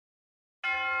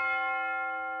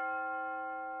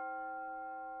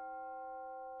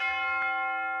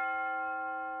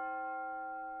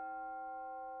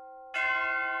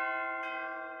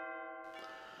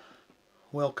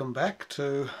Welcome back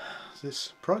to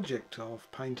this project of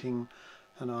painting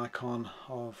an icon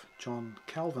of John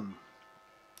Calvin.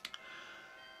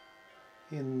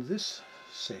 In this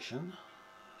session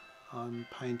I'm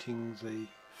painting the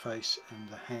face and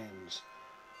the hands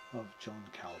of John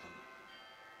Calvin.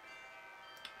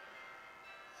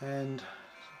 And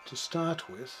to start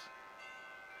with,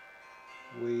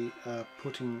 we are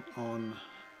putting on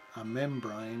a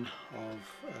membrane of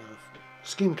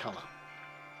skin colour,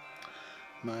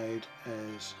 made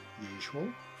as usual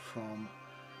from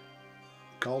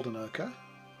golden ochre,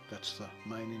 that's the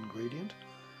main ingredient,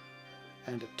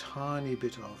 and a tiny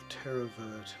bit of Terra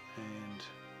Verte and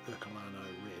Ercolano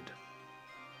red.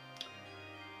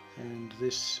 And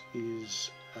this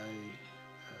is a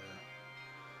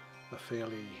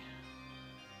fairly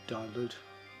dilute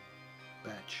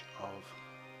batch of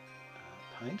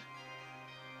paint,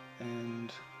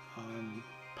 and I'm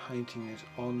painting it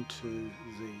onto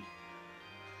the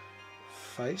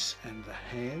face and the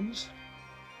hands,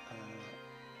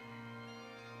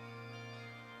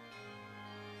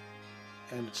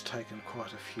 and it's taken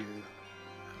quite a few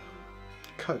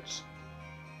coats,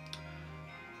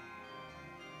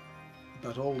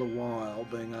 but all the while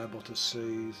being able to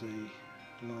see the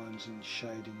lines and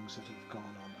shadings that have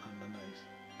gone on underneath.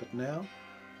 But now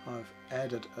I've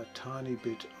added a tiny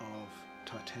bit of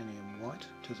titanium white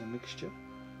to the mixture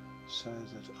so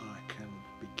that I can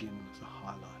begin the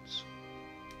highlights.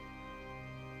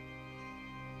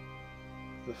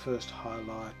 The first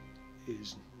highlight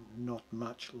is not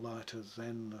much lighter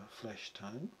than the flesh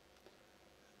tone,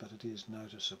 but it is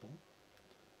noticeable,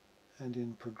 and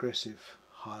in progressive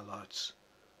highlights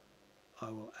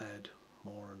I will add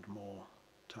more and more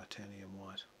titanium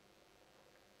white.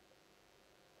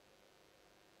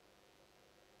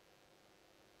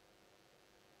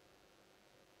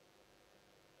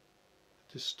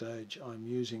 At this stage I'm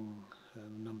using a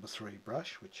number 3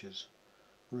 brush, which is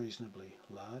reasonably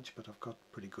large, but I've got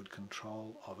pretty good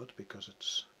control of it because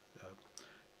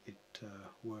it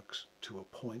works to a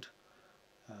point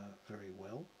very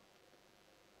well.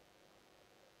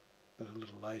 But a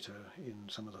little later in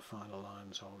some of the finer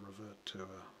lines I'll revert to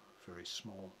a very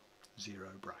small 0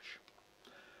 brush.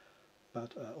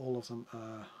 But all of them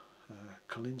are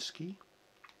Kolinsky,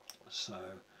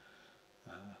 so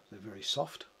they're very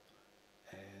soft,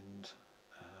 and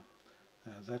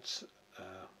that's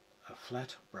a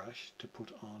flat brush to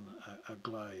put on a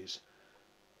glaze.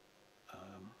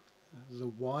 The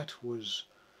white was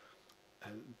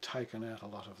taken out a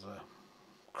lot of the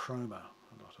chroma,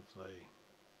 a lot of the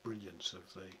brilliance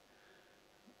of the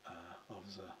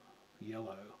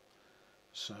yellow.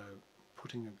 So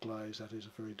putting a glaze that is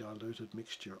a very diluted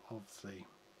mixture of the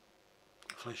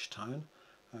flesh tone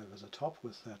over the top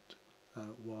with that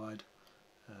wide,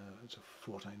 it's a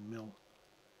 14mm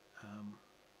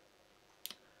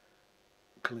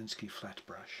Kolinsky flat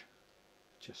brush,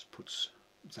 just puts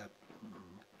that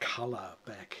colour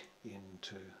back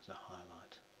into the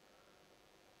highlight.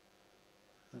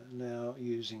 Now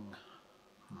using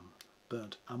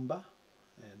burnt umber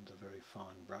and a very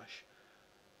fine brush,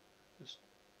 just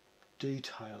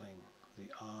detailing the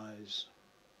eyes,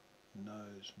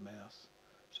 nose, mouth,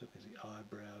 certainly the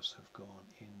eyebrows have gone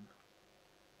in.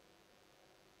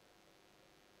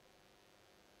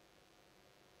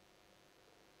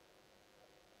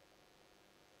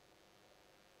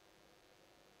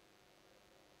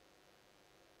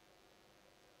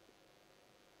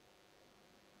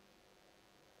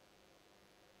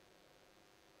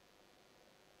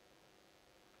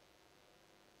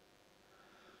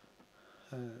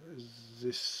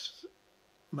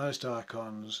 Most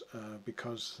icons,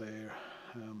 because they're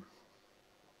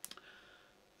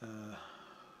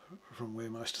from where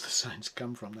most of the saints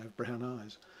come from, they have brown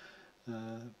eyes.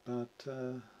 But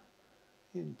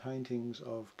in paintings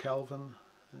of Calvin,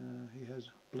 he has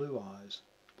blue eyes.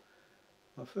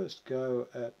 My first go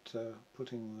at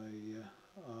putting the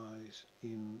eyes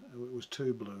in, it was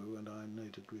too blue, and I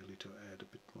needed really to add a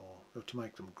bit more, or to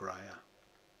make them greyer.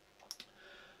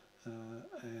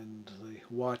 And the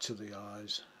whites of the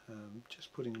eyes,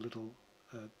 just putting little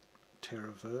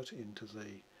Terra Verte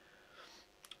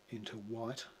into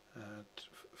white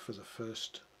for the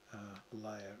first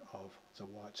layer of the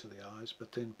whites of the eyes,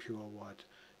 but then pure white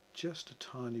just a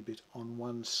tiny bit on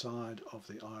one side of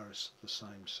the iris, the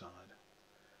same side,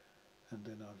 and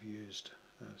then I've used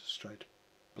straight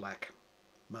black,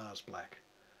 Mars black,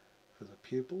 for the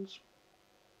pupils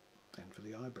and for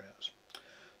the eyebrows.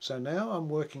 So now I'm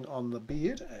working on the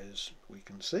beard, as we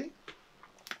can see,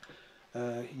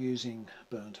 using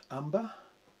burnt umber.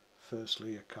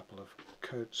 Firstly a couple of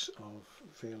coats of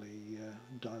fairly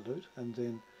dilute, and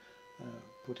then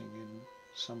putting in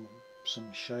some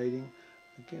shading,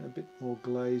 again a bit more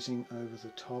glazing over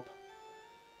the top.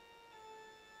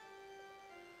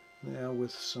 Now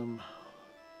with some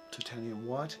titanium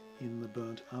white in the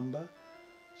burnt umber,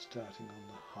 starting on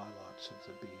the highlights of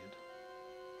the beard.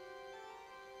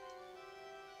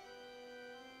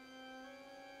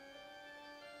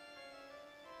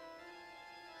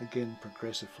 Again,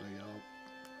 progressively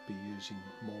I'll be using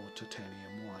more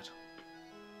titanium white.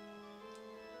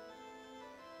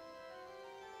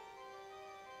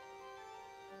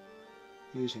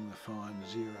 Using the fine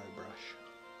zero brush.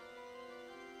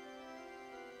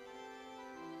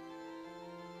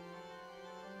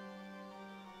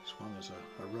 This one is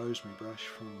a rosemary brush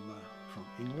from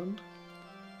England.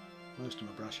 Most of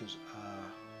my brushes are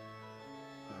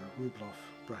Rubloff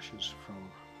brushes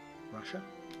from Russia.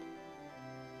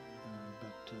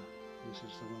 But this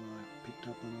is the one I picked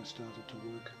up when I started to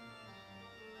work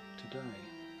today.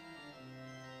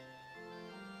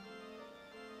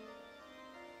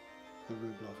 The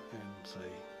Rubloff and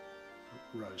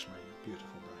the rosemary,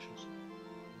 beautiful brushes.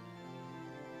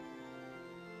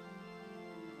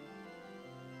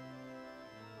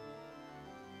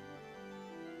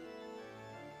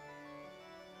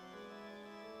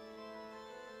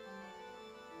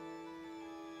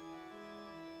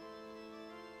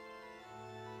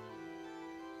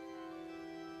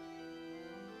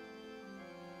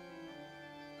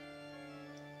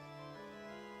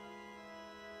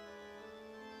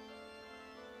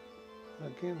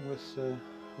 Again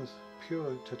with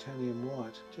pure titanium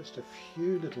white, just a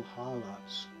few little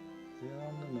highlights there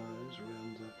on the nose,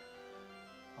 around the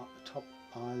top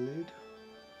eyelid,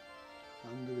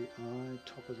 under the eye,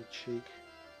 top of the cheek.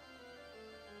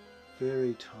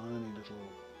 Very tiny little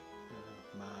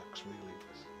marks really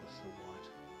with the white.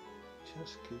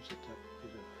 Just gives it that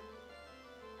bit of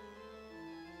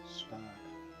spark.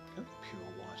 Got the pure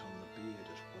white on the beard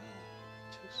as well.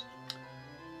 Just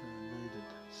needed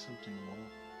something more.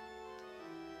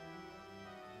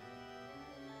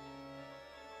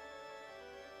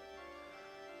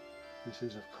 This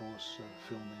is of course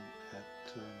filming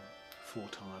at 4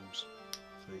 times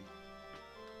the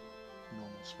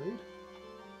normal speed.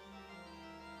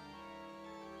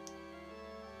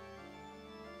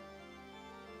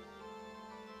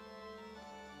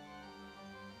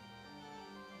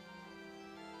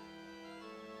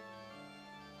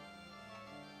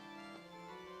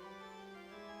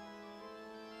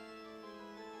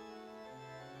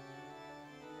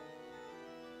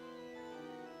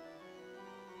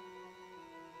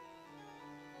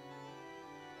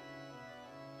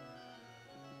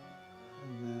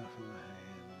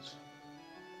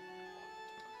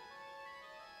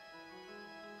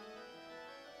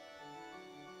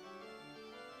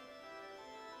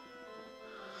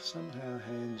 Somehow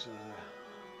hands are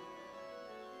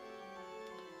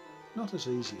not as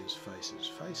easy as faces.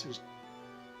 Faces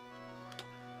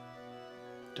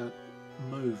don't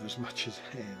move as much as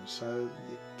hands, so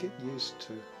you get used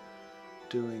to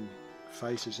doing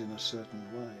faces in a certain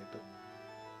way, but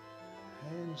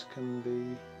hands can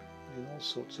be in all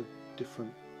sorts of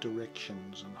different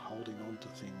directions and holding on to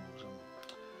things, and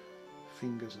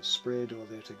fingers are spread or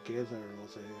they're together or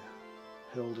they're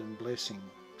held in blessing.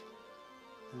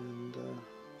 And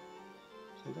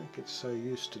so you don't get so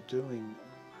used to doing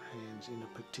hands in a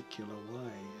particular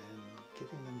way, and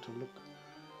getting them to look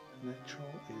natural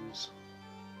is,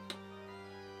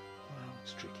 well,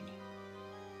 it's tricky.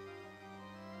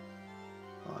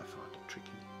 I find it tricky.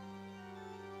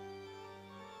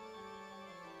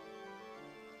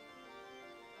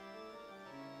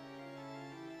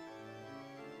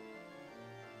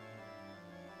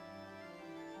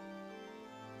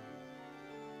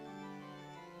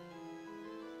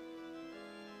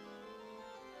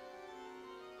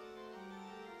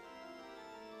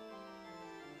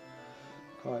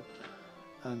 Quite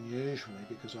unusually,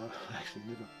 because I've actually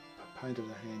never painted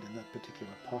a hand in that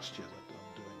particular posture that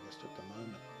I'm doing just at the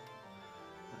moment,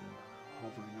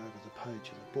 hovering over the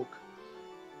page of the book.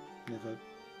 Never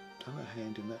done a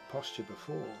hand in that posture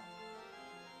before,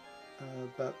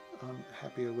 but I'm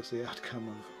happier with the outcome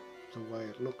of the way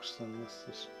it looks than with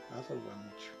this other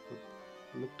one, which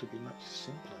would look to be much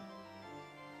simpler.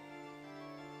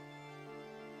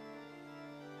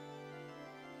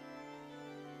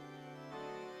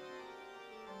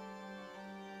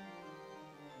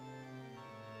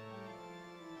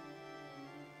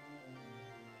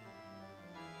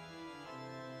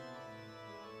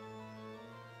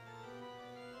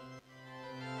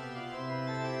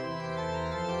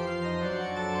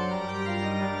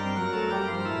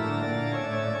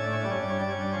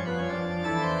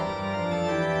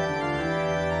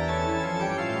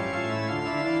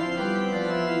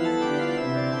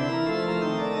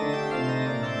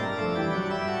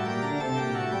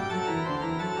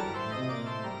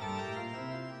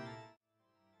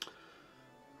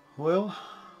 Well,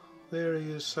 there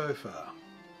he is so far.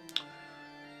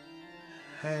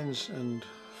 Hands and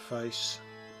face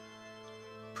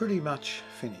pretty much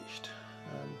finished.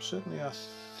 Certainly I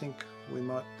think we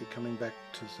might be coming back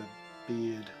to the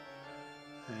beard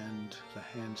and the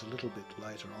hands a little bit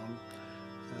later on,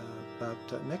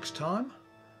 but next time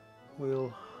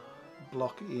we'll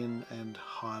block in and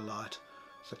highlight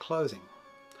the clothing.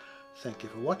 Thank you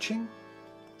for watching.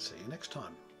 See you next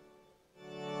time.